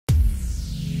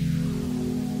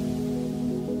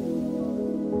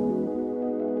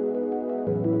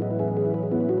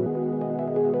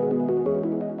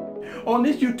On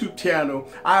this YouTube channel,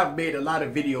 I've made a lot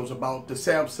of videos about the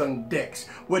Samsung DEX,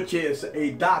 which is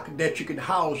a dock that you can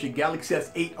house your Galaxy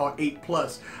S8 or 8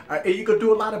 Plus. And you can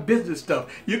do a lot of business stuff.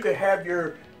 You can have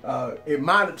your a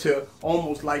monitor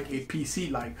almost like a PC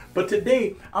like. But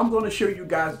today, I'm going to show you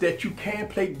guys that you can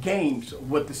play games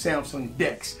with the Samsung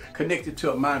DEX connected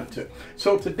to a monitor.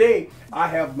 So today, I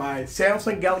have my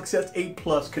Samsung Galaxy S8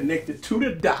 Plus connected to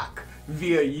the dock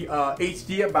via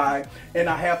HDMI, and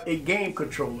I have a game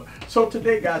controller. So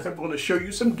today, guys, I'm going to show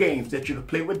you some games that you can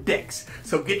play with DEX.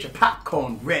 So get your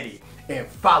popcorn ready and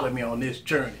follow me on this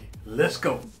journey. Let's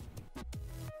go.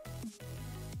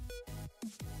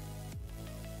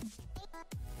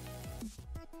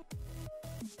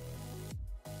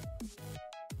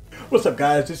 What's up,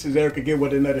 guys? This is Eric again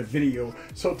with another video.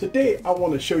 So today I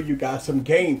want to show you guys some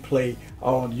gameplay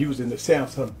on using the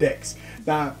Samsung DEX.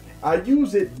 Now I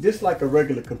use it just like a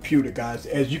regular computer, guys.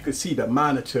 As you can see, the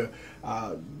monitor,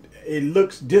 it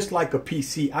looks just like a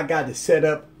PC. I got it set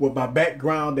up with my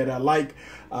background that I like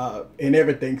and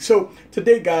everything. So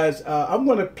today, guys, I'm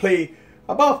going to play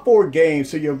about 4 games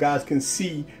so you guys can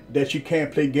see that you can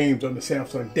play games on the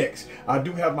Samsung DEX. I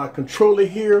do have my controller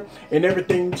here and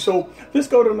everything. So let's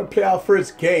go down and play our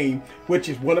first game, which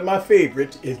is one of my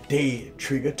favorites, is Dead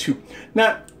Trigger 2.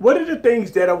 Now, one of the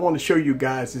things that I want to show you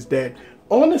guys is that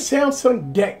on the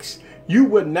Samsung DEX, you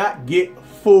would not get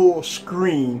full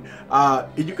screen.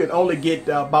 You can only get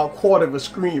about quarter of a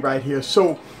screen right here.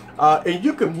 So and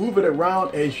you can move it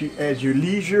around as your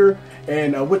leisure,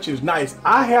 and which is nice.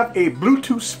 I have a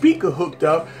Bluetooth speaker hooked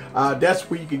up. That's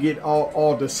where you can get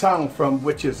all the sound from,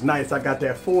 which is nice. I got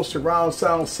that full surround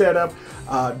sound setup.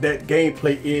 That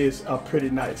gameplay is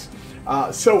pretty nice.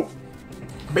 So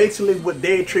basically with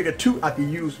Dead Trigger 2, I can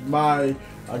use my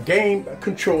game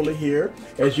controller here.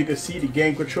 As you can see, the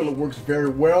game controller works very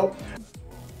well.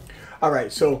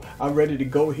 Alright, so I'm ready to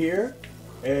go here.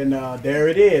 And there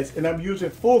it is. And I'm using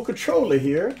full controller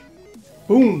here.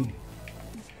 Boom.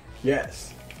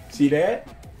 Yes. See that?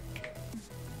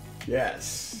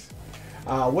 Yes.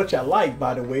 Which I like,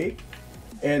 by the way.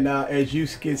 And as you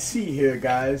can see here,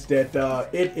 guys, that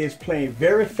it is playing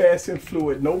very fast and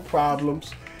fluid. No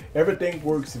problems. Everything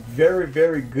works very,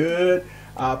 very good.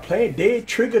 Playing Dead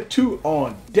Trigger 2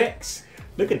 on DEX.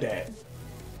 Look at that.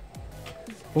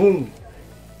 Boom.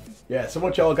 Yeah, so I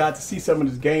want y'all got to see some of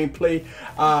this gameplay.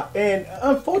 And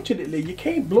unfortunately, you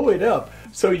can't blow it up.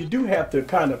 So you do have to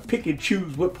kind of pick and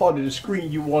choose what part of the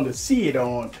screen you want to see it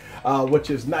on, which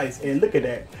is nice. And look at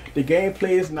that. The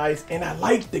gameplay is nice, and I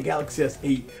like the Galaxy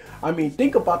S8. I mean,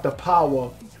 think about the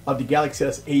power of the Galaxy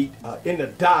S8. In the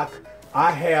dock,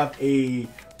 I have a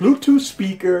Bluetooth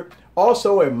speaker,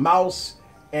 also a mouse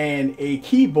and a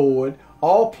keyboard,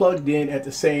 all plugged in at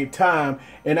the same time,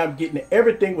 and I'm getting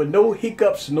everything with no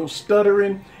hiccups, no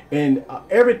stuttering, and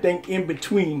everything in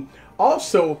between.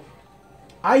 Also,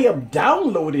 I am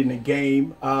downloading the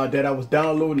game that I was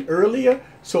downloading earlier,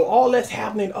 so all that's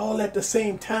happening all at the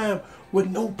same time with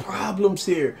no problems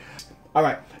here. All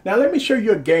right, now let me show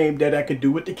you a game that I can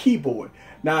do with the keyboard.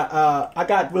 Now I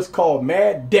got what's called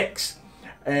Mad DEX,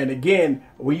 and again,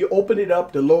 when you open it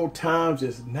up, the load times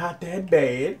is not that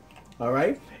bad. All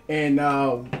right. And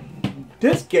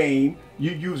this game,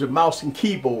 you use a mouse and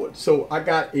keyboard. So I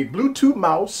got a Bluetooth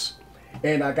mouse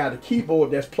and I got a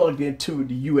keyboard that's plugged into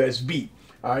the USB.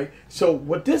 All right. So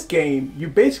with this game, you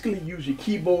basically use your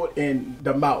keyboard and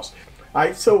the mouse. All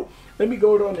right. So let me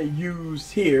go down and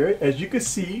use here. As you can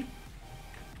see,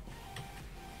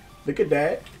 look at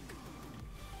that.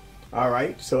 All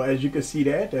right. So as you can see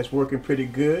that's working pretty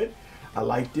good. I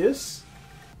like this.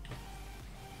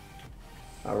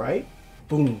 All right.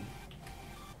 Boom.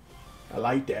 I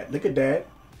like that. Look at that.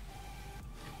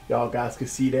 Y'all guys can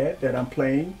see that I'm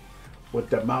playing with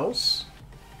the mouse.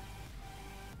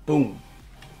 Boom.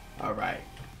 All right.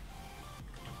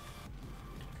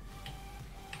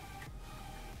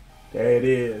 There it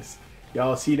is.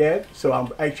 Y'all see that? So I'm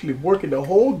actually working the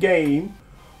whole game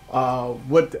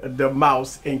with the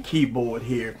mouse and keyboard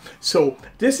here. So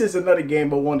this is another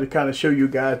game I wanted to kind of show you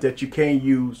guys that you can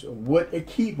use with a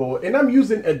keyboard, and I'm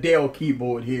using a Dell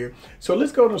keyboard here. So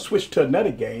let's go and switch to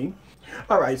another game.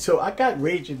 All right, so I got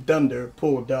Raging Thunder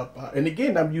pulled up, and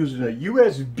again I'm using a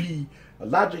USB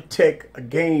Logitech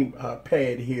game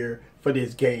pad here for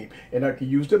this game, and I can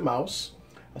use the mouse.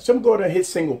 So I'm going to hit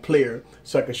single player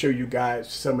so I can show you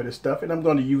guys some of this stuff, and I'm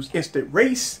going to use instant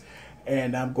race.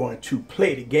 And I'm going to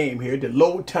play the game here. The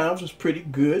load times was pretty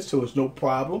good, so it's no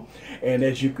problem. And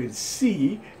as you can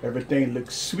see, everything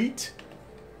looks sweet.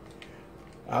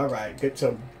 All right, get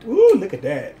some. Ooh, look at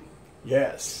that.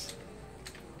 Yes.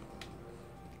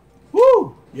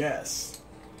 Woo, yes.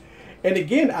 And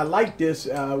again, I like this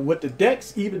with the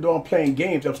DEX. Even though I'm playing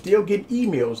games, I'm still getting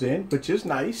emails in, which is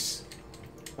nice.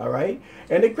 All right,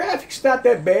 and the graphics not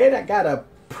that bad. I got a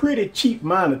pretty cheap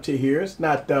monitor here. It's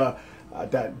not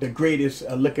the greatest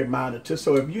looking monitor.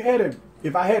 So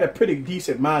if I had a pretty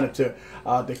decent monitor,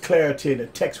 the clarity and the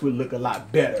text would look a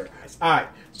lot better. All right,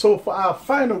 so for our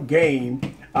final game,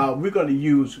 we're going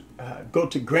to go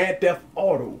to Grand Theft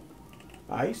Auto.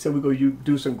 All right, so we're going to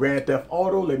do some Grand Theft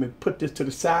Auto. Let me put this to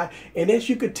the side. And as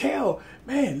you can tell,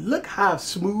 man, look how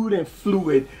smooth and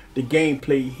fluid the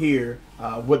gameplay here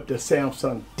with the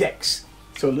Samsung DEX.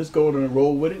 So let's go and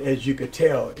roll with it. As you can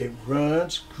tell, it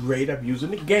runs great. I'm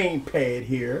using the gamepad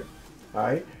here. All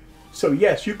right. So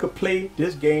yes, you could play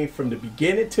this game from the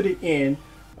beginning to the end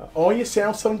on your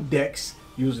Samsung DEX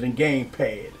using the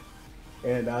gamepad.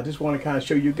 And I just want to kind of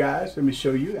show you guys. Let me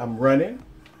show you. I'm running.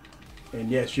 And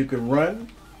yes, you can run.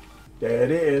 There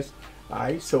it is. All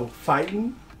right. So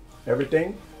fighting,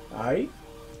 everything. All right.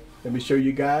 Let me show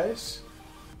you guys.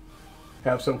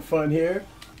 Have some fun here.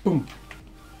 Boom.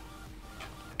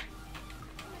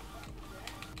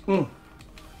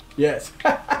 Yes.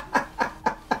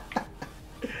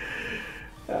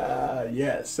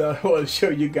 Yes. So I want to show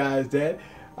you guys that.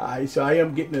 All right. So I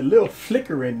am getting a little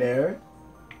flicker in there.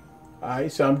 All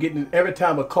right. So I'm getting, every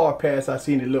time a car passes, I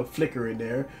seen a little flicker in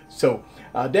there. So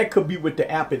that could be with the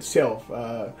app itself,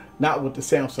 not with the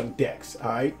Samsung DEX. All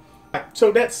right.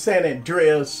 So that's San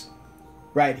Andreas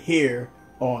right here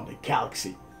on the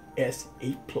Galaxy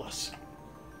S8 Plus.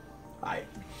 All right.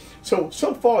 So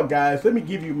far, guys, let me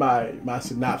give you my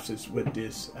synopsis with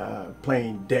this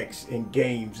playing DEX and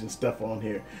games and stuff on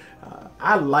here.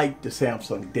 I like the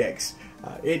Samsung DEX.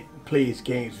 It plays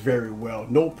games very well.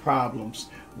 No problems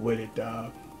with it.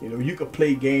 You know, you can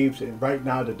play games, and right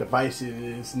now the device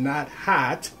is not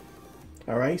hot.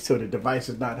 All right, so the device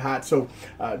is not hot. So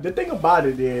the thing about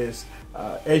it is,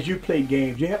 as you play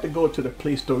games, you have to go to the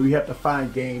Play Store. You have to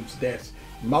find games that's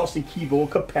mouse and keyboard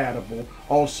compatible,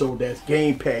 also that's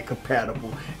gamepad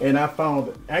compatible. And I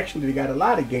found actually they got a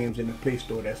lot of games in the Play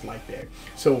Store that's like that.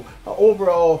 So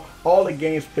overall, all the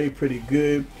games play pretty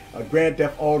good. Grand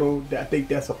Theft Auto, I think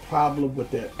that's a problem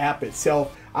with the app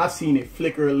itself. I've seen it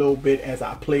flicker a little bit as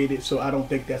I played it, so I don't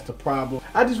think that's the problem.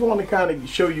 I just want to kind of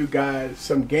show you guys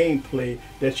some gameplay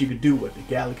that you could do with the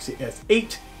Galaxy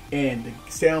S8 and the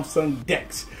Samsung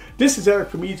DEX. This is Eric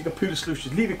from Easy Computer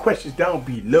Solutions. Leave your questions down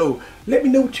below. Let me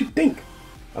know what you think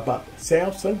about the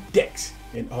Samsung DEX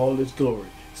in all its glory.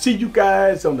 See you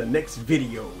guys on the next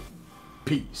video.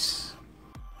 Peace.